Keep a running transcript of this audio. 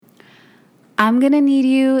I'm going to need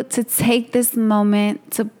you to take this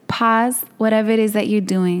moment to pause whatever it is that you're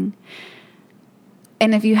doing.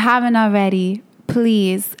 And if you haven't already,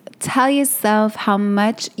 please tell yourself how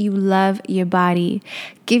much you love your body.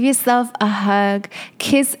 Give yourself a hug,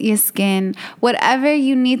 kiss your skin. Whatever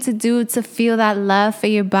you need to do to feel that love for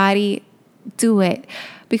your body, do it.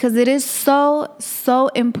 Because it is so, so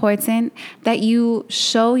important that you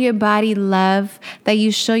show your body love, that you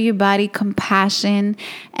show your body compassion,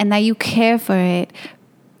 and that you care for it.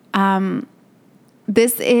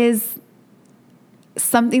 This is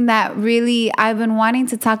something that really I've been wanting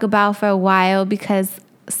to talk about for a while, because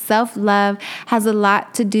self-love has a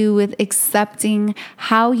lot to do with accepting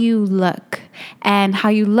how you look. And how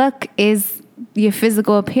you look is your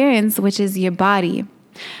physical appearance, which is your body.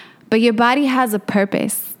 But your body has a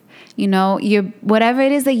purpose. You know, whatever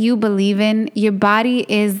it is that you believe in, your body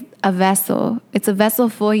is a vessel. It's a vessel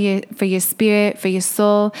for your spirit, for your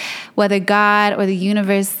soul. Whether God or the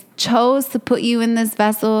universe chose to put you in this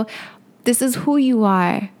vessel, this is who you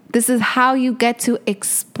are. This is how you get to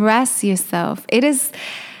express yourself. It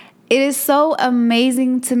is so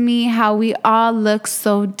amazing to me how we all look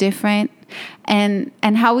so different. And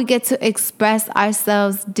how we get to express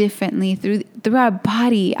ourselves differently through our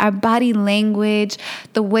body language,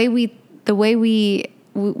 the way we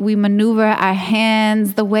maneuver our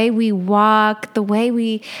hands, the way we walk, the way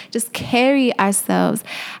we just carry ourselves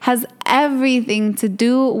has everything to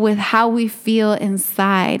do with how we feel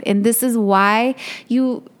inside. And this is why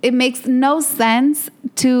it makes no sense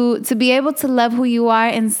to be able to love who you are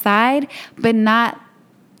inside, but not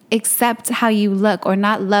accept how you look or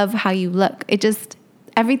not love how you look.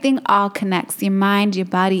 Everything all connects, your mind, your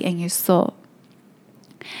body, and your soul.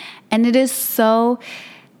 And it is so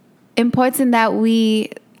important that we,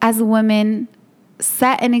 as women,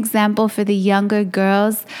 set an example for the younger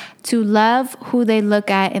girls to love who they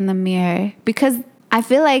look at in the mirror. Because I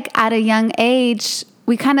feel like at a young age,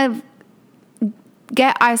 we kind of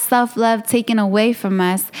get our self-love taken away from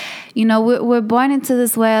us. You know, we're born into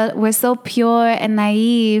this world. We're so pure and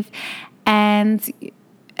naive, and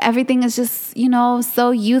everything is just, you know,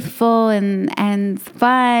 so youthful and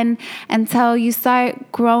fun until you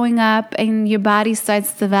start growing up and your body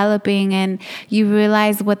starts developing and you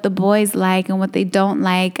realize what the boys like and what they don't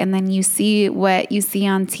like. And then you see what you see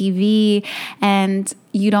on TV and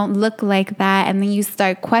you don't look like that. And then you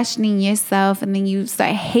start questioning yourself and then you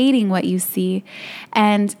start hating what you see.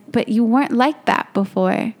 But you weren't like that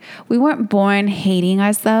before. We weren't born hating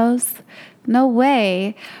ourselves. No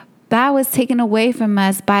way. That was taken away from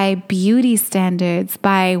us by beauty standards,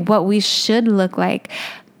 by what we should look like.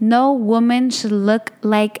 No woman should look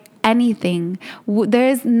like anything.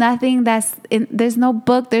 There's nothing there's no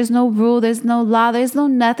book, there's no rule, there's no law, there's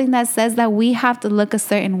nothing that says that we have to look a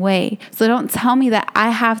certain way. So don't tell me that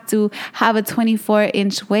I have to have a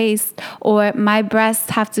 24-inch waist, or my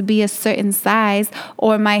breasts have to be a certain size,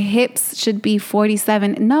 or my hips should be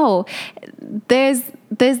 47. No,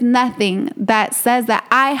 there's nothing that says that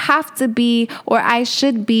I have to be or I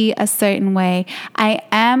should be a certain way. I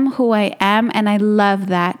am who I am, and I love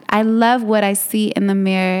that. I love what I see in the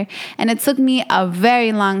mirror. And it took me a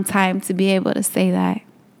very long time to be able to say that.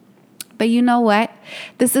 But you know what?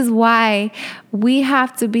 This is why we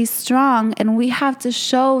have to be strong, and we have to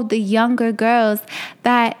show the younger girls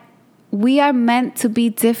that we are meant to be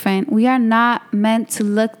different. We are not meant to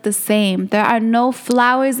look the same. There are no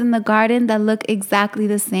flowers in the garden that look exactly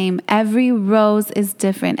the same. Every rose is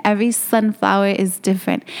different. Every sunflower is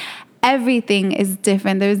different. Everything is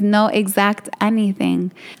different. There's no exact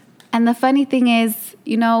anything. And the funny thing is,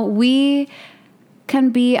 you know, we can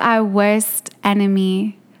be our worst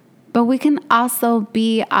enemy, but we can also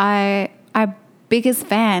be our biggest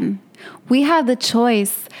fan. We have the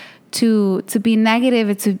choice to be negative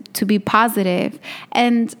or to be positive.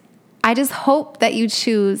 And I just hope that you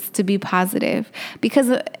choose to be positive, because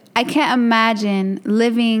I can't imagine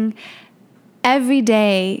living every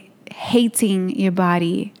day hating your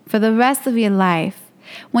body for the rest of your life.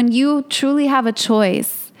 When you truly have a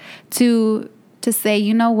choice to say,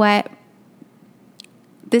 you know what,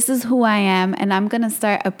 this is who I am, and I'm going to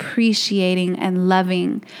start appreciating and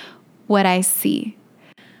loving what I see.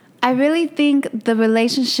 I really think the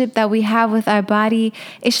relationship that we have with our body,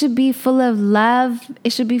 it should be full of love.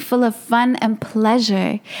 It should be full of fun and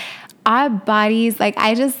pleasure. Our bodies, I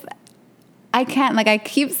can't, I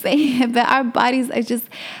keep saying it, but our bodies are just,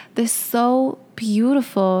 they're so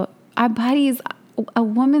beautiful. A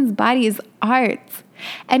woman's body is art.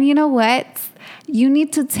 And you know what? You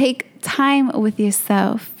need to take time with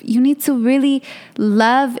yourself. You need to really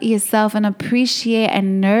love yourself and appreciate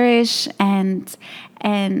and nourish and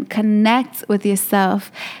and connect with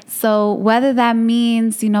yourself. So whether that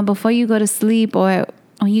means, before you go to sleep or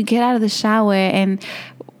when you get out of the shower, and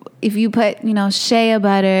if you put, shea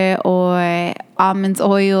butter or almond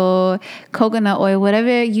oil, coconut oil,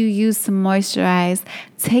 whatever you use to moisturize,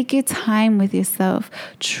 take your time with yourself.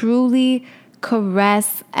 Truly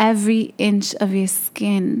caress every inch of your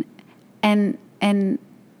skin and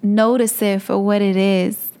notice it for what it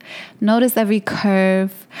is. Notice every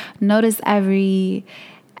curve. Notice every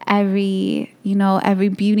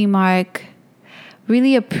beauty mark.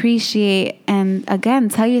 Really appreciate, and again,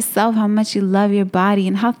 tell yourself how much you love your body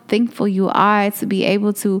and how thankful you are to be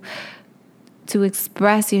able to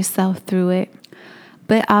express yourself through it.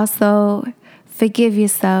 But also forgive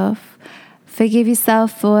yourself. Forgive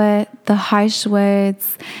yourself for the harsh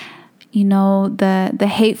words, the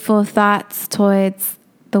hateful thoughts towards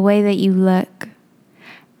the way that you look.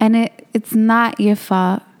 And it's not your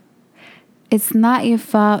fault. It's not your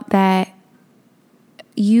fault that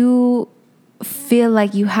you feel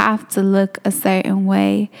like you have to look a certain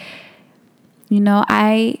way.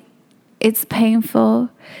 It's painful,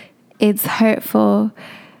 it's hurtful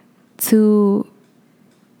to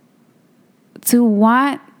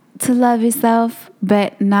want to love yourself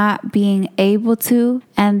but not being able to.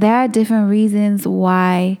 And there are different reasons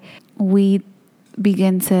why we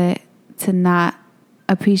begin to not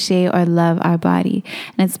appreciate or love our body.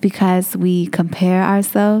 And it's because we compare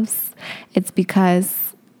ourselves. It's because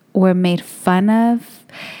we're made fun of.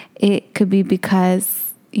 It could be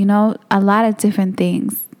because, a lot of different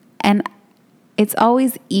things. And it's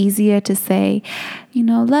always easier to say,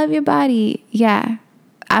 love your body. Yeah,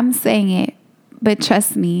 I'm saying it. But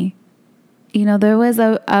trust me, there was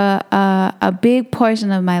a big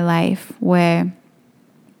portion of my life where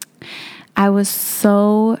I was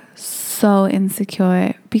so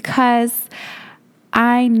insecure because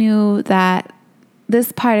I knew that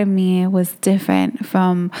this part of me was different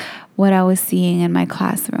from what I was seeing in my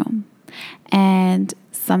classroom. And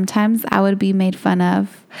sometimes I would be made fun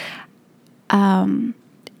of. And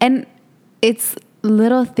it's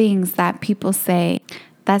little things that people say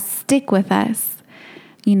that stick with us,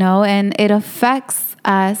 and it affects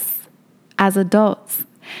us as adults,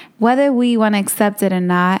 whether we want to accept it or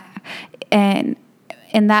not. And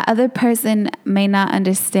that other person may not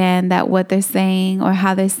understand that what they're saying or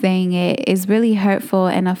how they're saying it is really hurtful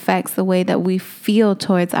and affects the way that we feel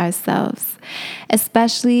towards ourselves.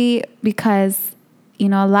 Especially because, a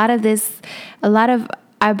lot of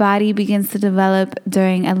our body begins to develop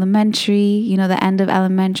during elementary, the end of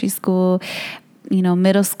elementary school,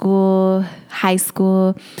 middle school, high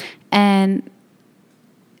school. And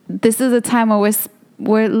this is a time where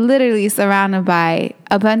we're literally surrounded by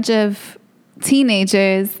a bunch of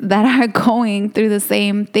teenagers that are going through the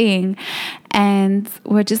same thing, and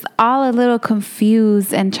we're just all a little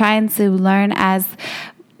confused and trying to learn as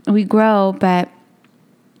we grow. But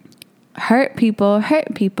hurt people,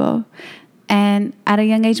 and at a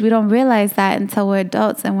young age we don't realize that until we're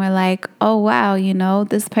adults, and we're like, oh wow,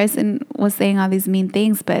 this person was saying all these mean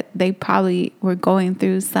things, but they probably were going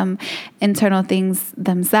through some internal things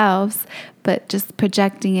themselves, but just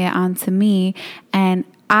projecting it onto me, and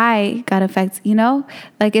I got affected,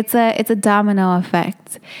 like it's a domino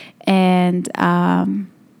effect. And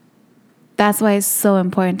that's why it's so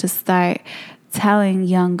important to start telling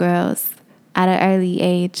young girls at an early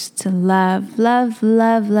age to love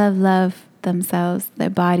themselves, their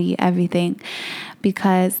body, everything.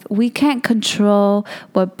 Because we can't control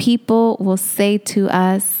what people will say to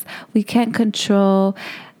us. We can't control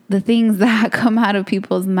the things that come out of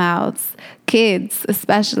people's mouths. Kids,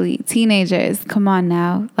 especially teenagers, come on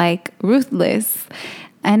now, like ruthless.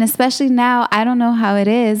 And especially now, I don't know how it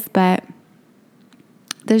is, but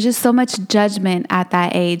there's just so much judgment at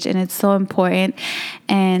that age, and it's so important.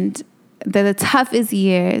 And they're the toughest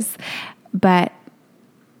years, but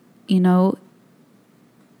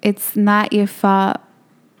it's not your fault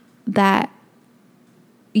that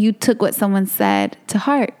you took what someone said to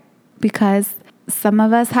heart, because some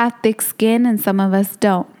of us have thick skin and some of us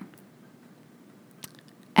don't.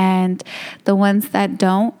 And the ones that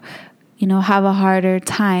don't, have a harder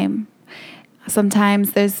time.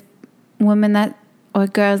 Sometimes there's women or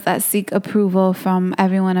girls that seek approval from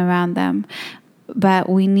everyone around them. But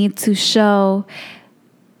we need to show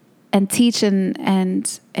and teach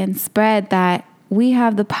and spread that we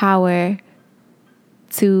have the power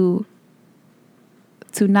to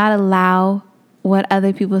not allow what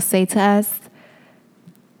other people say to us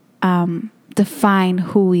define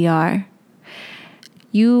who we are.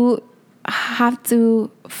 You have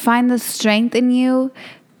to find the strength in you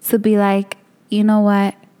to be like, you know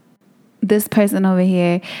what, this person over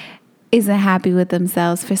here, isn't happy with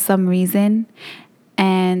themselves for some reason.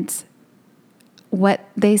 And what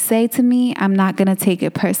they say to me, I'm not going to take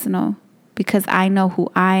it personal because I know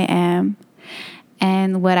who I am.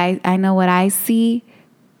 And what I know what I see,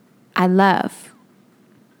 I love.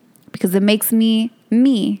 Because it makes me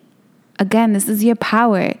me. Again, this is your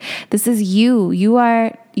power. This is you.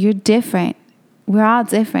 You're different. We're all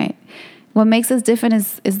different. What makes us different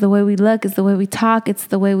is the way we look, is the way we talk, it's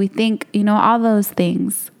the way we think, all those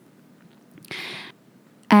things.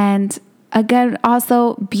 And again,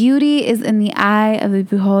 also, beauty is in the eye of the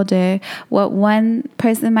beholder. What one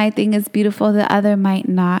person might think is beautiful, the other might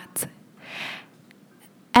not.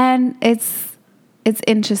 And it's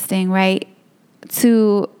interesting, right?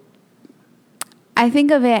 I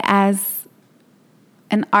think of it as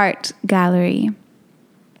an art gallery.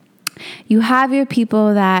 You have your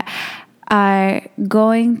people that are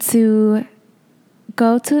going to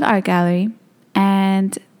go to an art gallery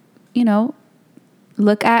and,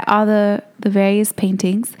 look at all the various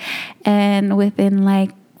paintings, and within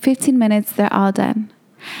like 15 minutes, they're all done.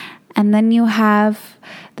 And then you have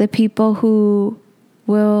the people who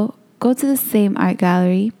will go to the same art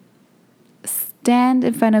gallery, stand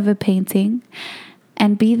in front of a painting,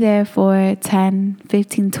 and be there for 10,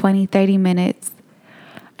 15, 20, 30 minutes.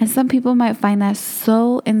 And some people might find that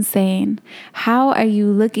so insane. How are you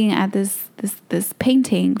looking at this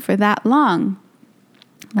painting for that long?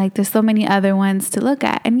 Like, there's so many other ones to look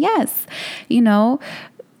at. And yes,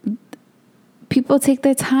 people take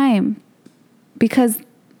their time because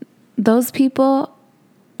those people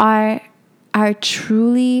are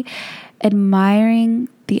truly admiring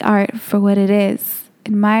the art for what it is,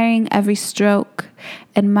 admiring every stroke,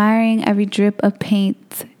 admiring every drip of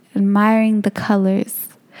paint, admiring the colors.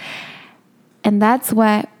 And that's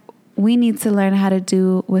what we need to learn how to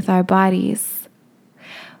do with our bodies.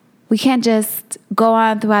 We can't just go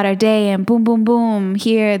on throughout our day and boom, boom, boom,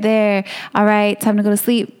 here, there, all right, time to go to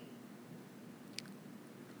sleep.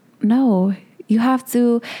 No, you have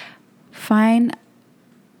to find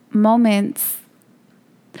moments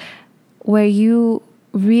where you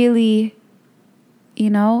really,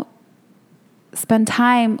 spend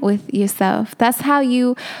time with yourself. That's how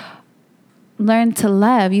you learn to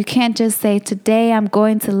love. You can't just say, today I'm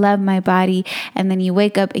going to love my body, and then you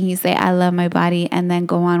wake up and you say, I love my body, and then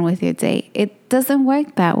go on with your day. It doesn't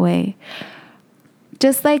work that way.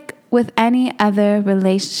 Just like with any other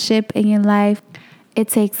relationship in your life, it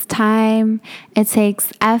takes time, it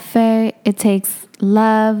takes effort, it takes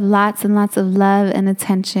love, lots and lots of love and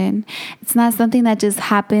attention. It's not something that just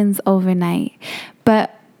happens overnight.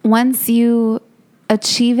 But once you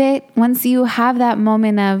achieve it, once you have that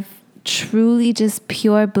moment of truly just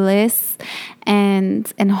pure bliss and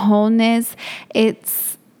wholeness,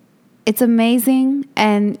 it's amazing,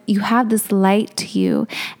 and you have this light to you.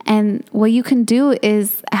 And what you can do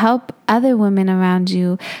is help other women around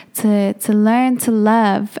you to learn to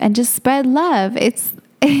love and just spread love. It's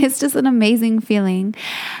just an amazing feeling.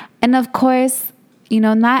 And of course,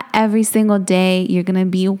 not every single day you're going to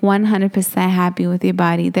be 100% happy with your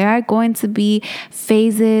body. There are going to be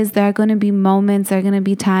phases, there are going to be moments, there are going to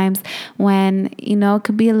be times when, it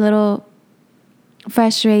could be a little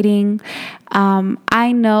frustrating.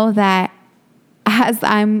 I know that as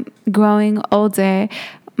I'm growing older,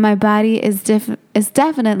 my body is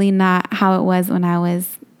definitely not how it was when I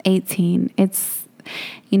was 18. It's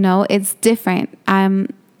different. I'm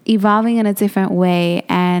evolving in a different way,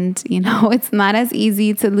 and it's not as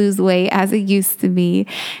easy to lose weight as it used to be.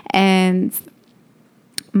 And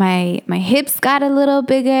my hips got a little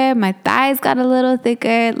bigger, my thighs got a little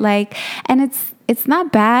thicker, and it's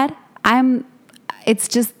not bad. It's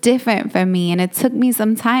just different for me, and it took me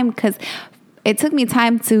some time, because it took me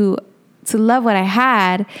time to love what I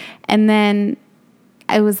had, and then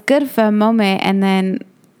it was good for a moment, and then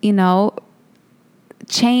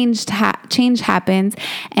change happened,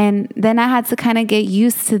 and then I had to kind of get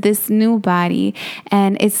used to this new body.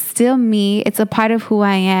 And it's still me, it's a part of who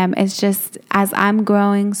I am. It's just, as I'm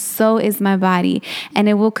growing, so is my body, and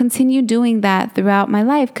it will continue doing that throughout my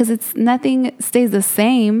life, because nothing stays the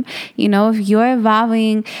same. If you're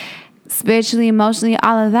evolving spiritually, emotionally,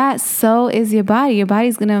 all of that, so is your body. Your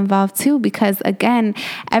body's going to evolve too, because again,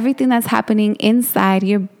 everything that's happening inside,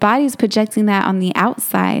 your body's projecting that on the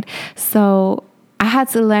outside. So I had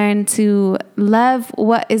to learn to love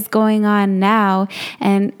what is going on now,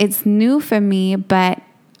 and it's new for me, but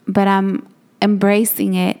I'm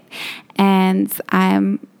embracing it, and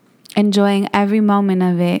I'm enjoying every moment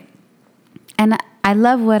of it. And I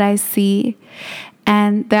love what I see,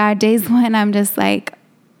 and there are days when I'm just like,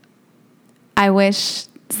 I wish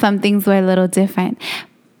some things were a little different.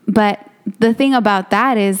 But the thing about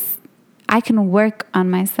that is, I can work on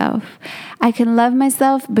myself. I can love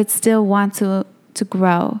myself, but still want to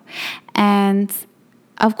grow. And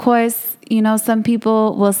of course, some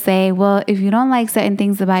people will say, well, if you don't like certain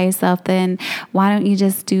things about yourself, then why don't you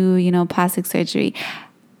just do, plastic surgery?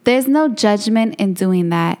 There's no judgment in doing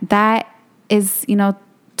that. That is,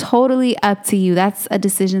 totally up to you. That's a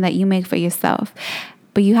decision that you make for yourself.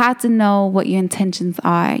 But you have to know what your intentions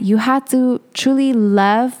are. You have to truly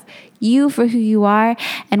love you for who you are.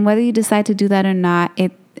 And whether you decide to do that or not,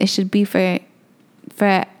 it should be for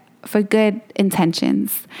good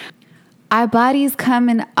intentions. Our bodies come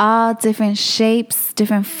in all different shapes,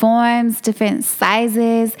 different forms, different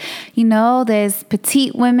sizes. There's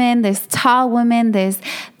petite women, there's tall women, there's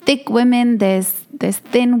thick women, there's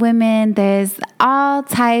thin women, there's all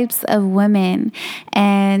types of women.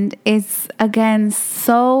 And it's, again,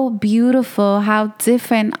 so beautiful how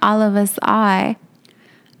different all of us are.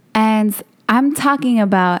 And I'm talking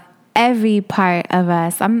about every part of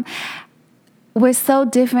us. We're so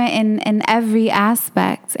different in every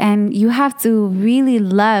aspect, and you have to really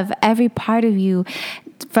love every part of you,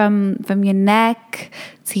 from your neck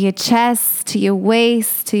to your chest to your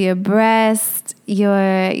waist to your breast,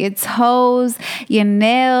 your toes, your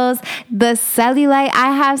nails, the cellulite.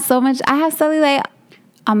 I have cellulite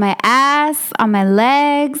on my ass, on my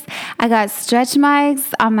legs. I got stretch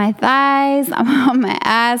marks on my thighs, on my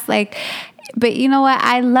ass. But you know what?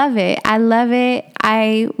 I love it.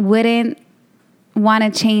 I wouldn't want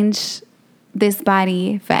to change this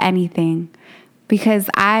body for anything, because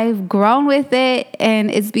I've grown with it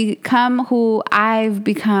and it's become who I've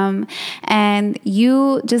become. And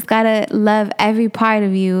you just gotta love every part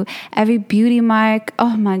of you, every beauty mark.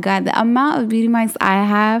 Oh my God, the amount of beauty marks I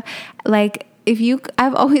have,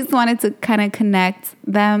 I've always wanted to kind of connect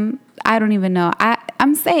them. I don't even know.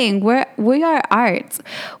 I'm saying we are art.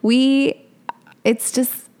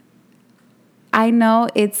 I know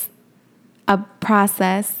it's a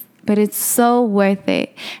process, but it's so worth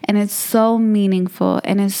it, and it's so meaningful,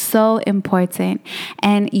 and it's so important,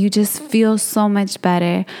 and you just feel so much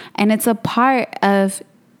better. And it's a part of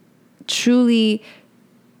truly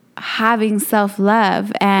having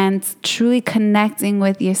self-love and truly connecting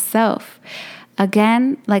with yourself.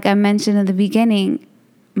 Again, like I mentioned in the beginning,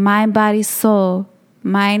 mind, body, soul.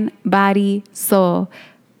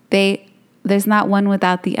 There's not one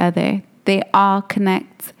without the other. They all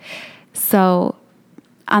connect. So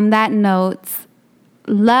on that note,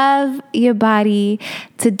 love your body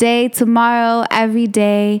today, tomorrow, every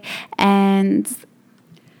day, and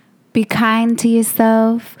be kind to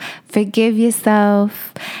yourself, forgive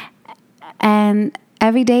yourself. And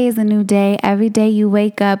every day is a new day. Every day you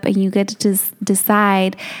wake up and you get to just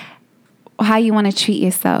decide how you want to treat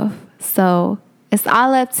yourself. So it's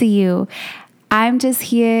all up to you. I'm just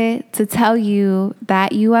here to tell you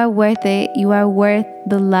that you are worth it. You are worth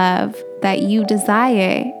the love that you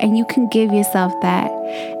desire, and you can give yourself that.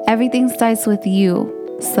 Everything starts with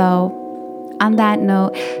you. So on that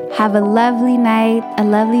note, have a lovely night, a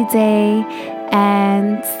lovely day,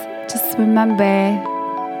 and just remember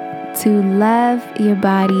to love your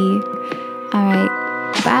body. All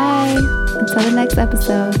right, bye. Until the next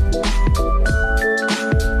episode.